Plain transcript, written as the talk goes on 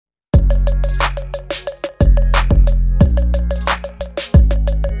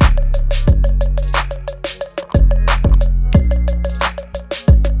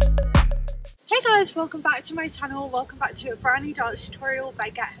to my channel. Welcome back to a brand new dance tutorial by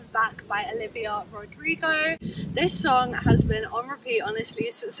Get Him Back by Olivia Rodrigo. This song has been on repeat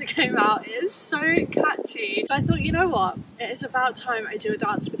honestly since it came out. It is so catchy. So I thought, you know what, it is about time I do a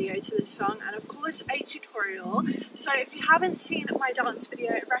dance video to this song, and of course a tutorial. So if you haven't seen my dance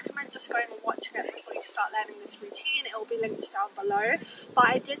video, I recommend just going and watching it before you start learning this routine. It will be linked down below. But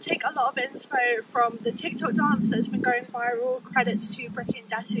I did take a lot of inspo from the TikTok dance that's been going viral. Credits to Bricky and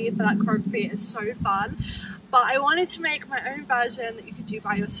Jessie for that choreography. It's so fun. But I wanted to make my own version that you could do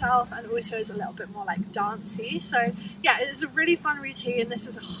by yourself, and also is a little bit more like dancey. So yeah, it is a really fun routine. This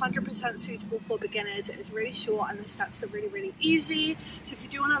is 100% suitable for beginners. It is really short and the steps are really easy. So if you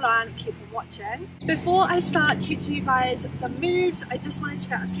do want to learn, keep on watching. Before I start teaching you guys the moves, I just wanted to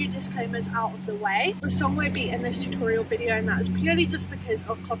get a few disclaimers out of the way. The song won't be in this tutorial video, and that is purely just because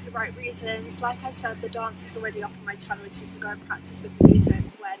of copyright reasons. Like I said, the dance is already up on my channel, so you can go and practice with the music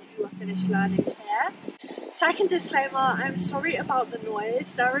when you are finished learning here. Second disclaimer, I'm sorry about the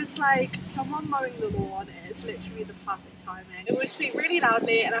noise. There is like someone mowing the lawn. It is literally the perfect timing. It will speak really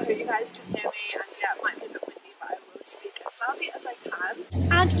loudly and I hope you guys can hear me, and yeah, it might be a bit windy, but I will speak as loudly as I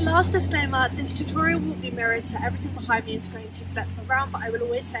can. And last disclaimer, this tutorial will be mirrored, so everything behind me is going to flip around, but I will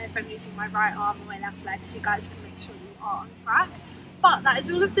always say if I'm using my right arm or my left leg, so you guys can make sure you are on track. But that is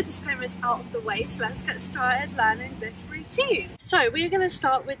all of the disclaimers out of the way, so let's get started learning this routine. So we're going to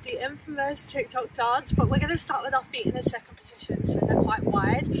start with the infamous TikTok dance, but we're going to start with our feet in a second position, so they're quite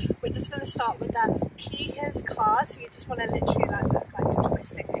wide. We're just going to start with that key his car, so you just want to literally like look like you're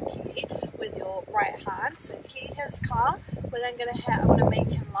twisting a key with your right hand. So key his car. We're then going to hit, I want to make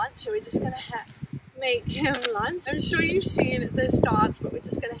him lunge, so we're just going to hit make him lunge. I'm sure you've seen this dance, but we're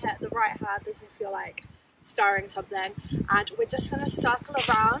just going to hit the right hand as if you're like stirring something, and we're just going to circle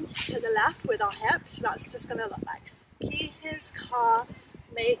around to the left with our hips. So that's just going to look like key his car,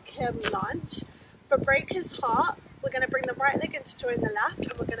 make him lunge. For break his heart, we're going to bring the right leg in to join the left,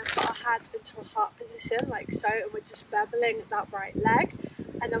 and we're going to put our hands into a heart position like so, and we're just beveling that right leg,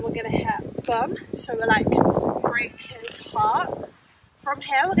 and then we're going to hit bum, so we're like break his heart. From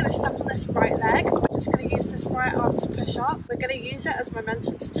here, we're going to step on this right leg. We're just going to use this right arm to push up. We're going to use it as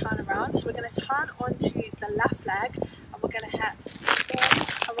momentum to turn around. So we're going to turn onto the left leg, and we're going to hit in,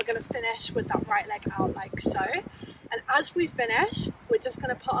 and we're going to finish with that right leg out like so. And as we finish, we're just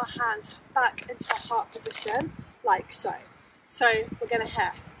going to put our hands back into a heart position like so. So we're going to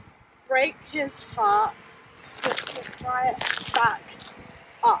hit break his heart, switch it right back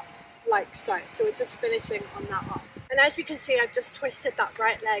up like so. So we're just finishing on that up. And as you can see, I've just twisted that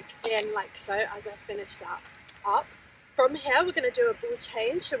right leg in like so as I finish that up. From here, we're going to do a ball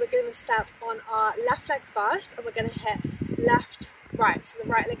change. So we're going to step on our left leg first, and we're going to hit left, right. So the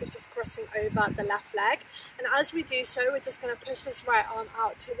right leg is just crossing over the left leg. And as we do so, we're just going to push this right arm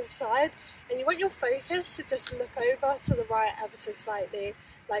out to the side. And you want your focus to just look over to the right ever so slightly,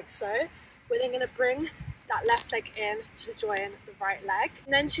 like so. We're then going to bring that left leg in to join the right leg.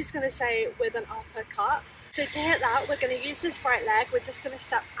 And then she's going to say with an uppercut. So to hit that, we're going to use this right leg. We're just going to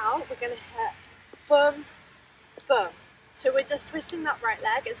step out. We're going to hit boom, boom. So we're just twisting that right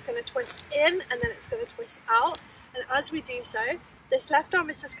leg. It's going to twist in, and then it's going to twist out. And as we do so, this left arm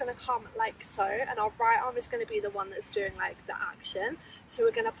is just going to come like so, and our right arm is going to be the one that's doing like the action. So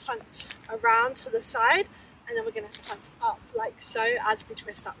we're going to punch around to the side, and then we're going to punch up like so as we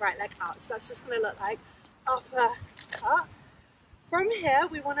twist that right leg out. So that's just going to look like uppercut. From here,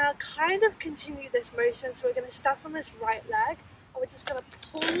 we want to kind of continue this motion, so we're going to step on this right leg, and we're just going to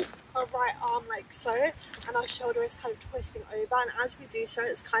pull our right arm like so, and our shoulder is kind of twisting over, and as we do so,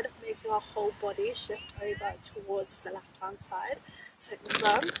 it's kind of making our whole body shift over towards the left-hand side. So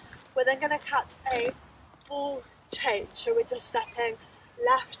boom. We're then going to catch a ball change, so we're just stepping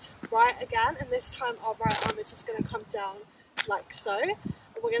left, right again, and this time our right arm is just going to come down like so, and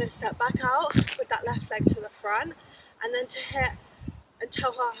we're going to step back out with that left leg to the front, and then to hit and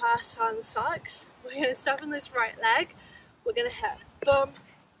tell her son sucks, we're going to step on this right leg, we're going to hit boom,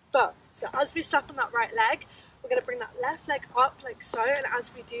 boom. So as we step on that right leg, we're going to bring that left leg up like so, and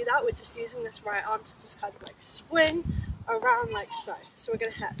as we do that, we're just using this right arm to just kind of like swing around like so. So we're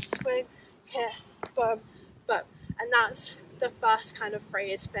going to hit swing, hit, boom, boom. And that's the first kind of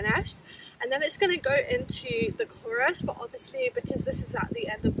phrase finished. And then it's going to go into the chorus, but obviously because this is at the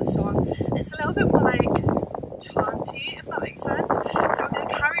end of the song, it's a little bit more like chanty, if that makes sense. So we're going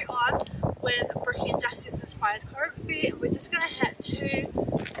to carry on with Bricky and Jessie's inspired choreography, and we're just going to hit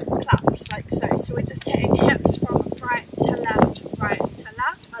 2 claps like so. So we're just hitting hips from right to left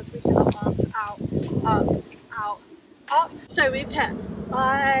as we hit our arms out, up, out, up. So we've hit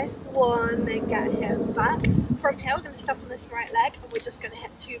I wanna get him back From here we're going to step on this right leg and we're just going to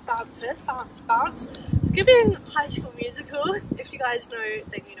hit 2 bounces, bounce, bounce. It's giving High School Musical, if you guys know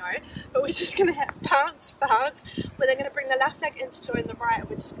then you know, but we're just going to hit bounce, bounce. We're then going to bring the left leg in to join the right and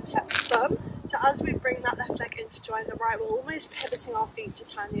we're just going to hit thumb. So as we bring that left leg in to join the right, we're almost pivoting our feet to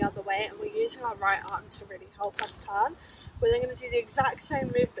turn the other way and we're using our right arm to really help us turn. We're then going to do the exact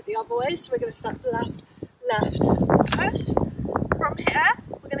same move but the other way, so we're going to step left, left, push. From here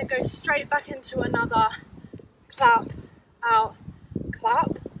we're going to go straight back into another clap, out,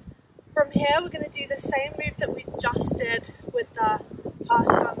 clap. From here we're going to do the same move that we just did with the half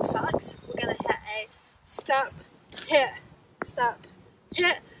sun sucks. We're going to hit a step, hit, step,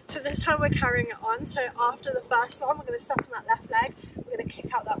 hit. So this time we're carrying it on. So after the first one we're going to step on that left leg, we're going to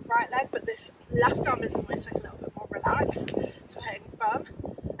kick out that right leg, but this left arm is almost like a little bit more relaxed. So we're hitting bum.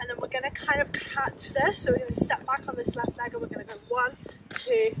 And then we're going to kind of catch this. So we're going to step back on this left leg and we're going to go 1,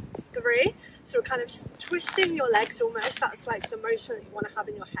 2, 3. So we're kind of twisting your legs almost. That's like the motion that you want to have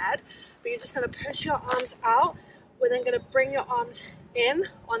in your head. But you're just going to push your arms out. We're then going to bring your arms in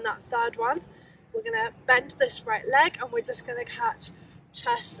on that third one. We're going to bend this right leg and we're just going to catch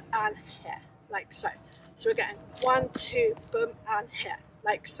chest and hit, like so. So we're getting 1, 2, boom, and hit,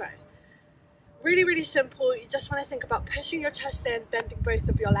 like so. Really, really simple. You just want to think about pushing your chest in, bending both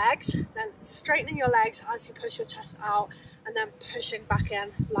of your legs, then straightening your legs as you push your chest out, and then pushing back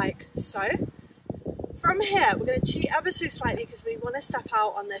in like so. From here, we're going to cheat ever so slightly because we want to step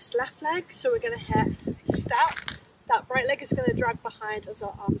out on this left leg. So we're going to hit step. That right leg is going to drag behind as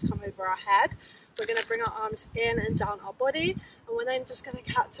our arms come over our head. We're going to bring our arms in and down our body, and we're then just going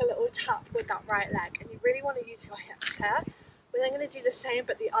to catch a little tap with that right leg. And you really want to use your hips here. We're then going to do the same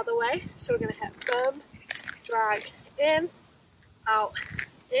but the other way. So we're going to hit boom, drag in, out,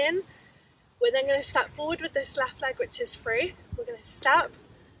 in. We're then going to step forward with this left leg, which is free. We're going to step.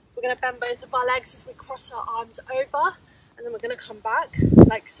 We're going to bend both of our legs as we cross our arms over, and then we're going to come back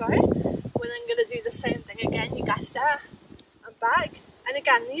like so. We're then going to do the same thing again, you guessed it, and back. And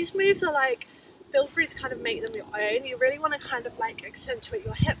again, these moves are like, feel free to kind of make them your own. You really want to kind of like accentuate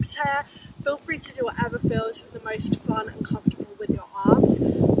your hips here. Feel free to do whatever feels the most fun and comfortable with your arms,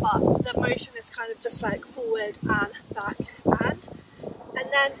 but the motion is kind of just like forward and back and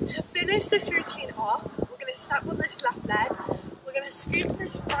then to finish this routine off, we're going to step on this left leg. We're going to scoop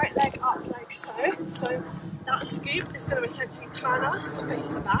this right leg up like so. So that scoop is going to essentially turn us to face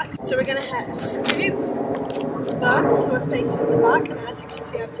the back. So we're going to hit scoop, boom, so we're facing the back, and as you can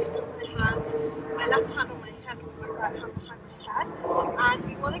see I've just put my hands, my left hand on my hip and my right hand behind my head,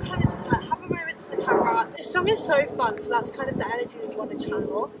 and you want to kind of just like have a moment to the camera. This song is so fun, so that's kind of the energy that you want to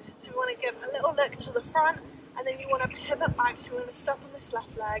channel. So we want to give a little look to the front, and then you want to pivot back. So we're going to step on this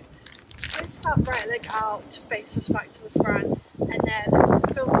left leg, twist that right leg out to face us back to the front, and then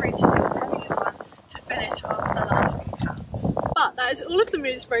feel free to do whatever you want to finish off the last few counts. But that is all of the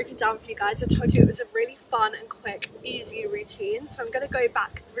moves broken down for you guys. I told you it was a really fun and quick, easy routine. So I'm going to go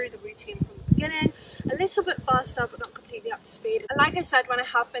back through the routine from the beginning, a little bit faster but not completely up to speed. And like I said, when I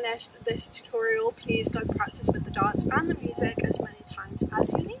have finished this tutorial, please go practice with the dance and the music as many times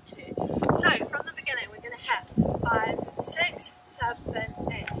as you need to. So from the beginning, we're going to hit 5, 6, 7,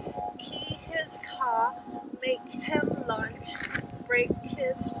 8. Key his car, make him lunch, break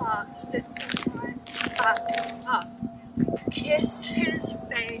his heart, stitch him right back up. Kiss his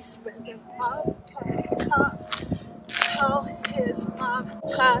face with an uppercut. Tell his mom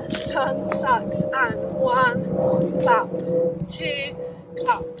her son sucks. And 1, clap, 2,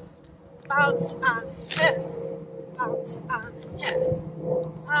 clap, bounce and hit, bounce and hit,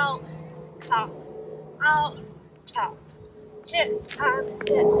 out, clap, out, clap, hit and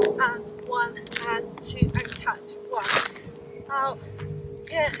 1 and 2 and catch 1, out,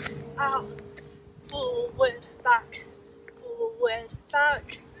 hit, out, forward, back,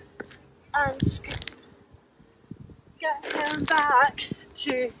 and scoop. Get him back,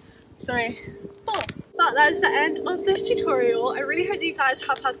 2, 3, 4. But that is the end of this tutorial. I really hope that you guys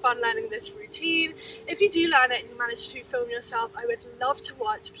have had fun learning this routine. If you do learn it and you manage to film yourself, I would love to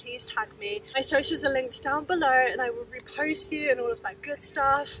watch. Please tag me. My socials are linked down below and I will repost you and all of that good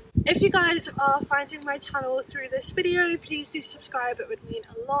stuff. If you guys are finding my channel through this video, please do subscribe. It would mean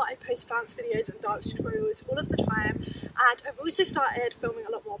a lot. I post dance videos and dance tutorials all of the time. And I've also started filming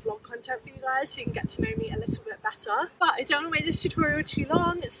a lot more vlog content for you guys so you can get to know me a little bit better. But I don't want to make this tutorial too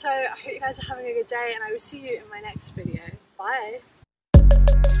long, so I hope you guys are having a good day and I will see you in my next video. Bye!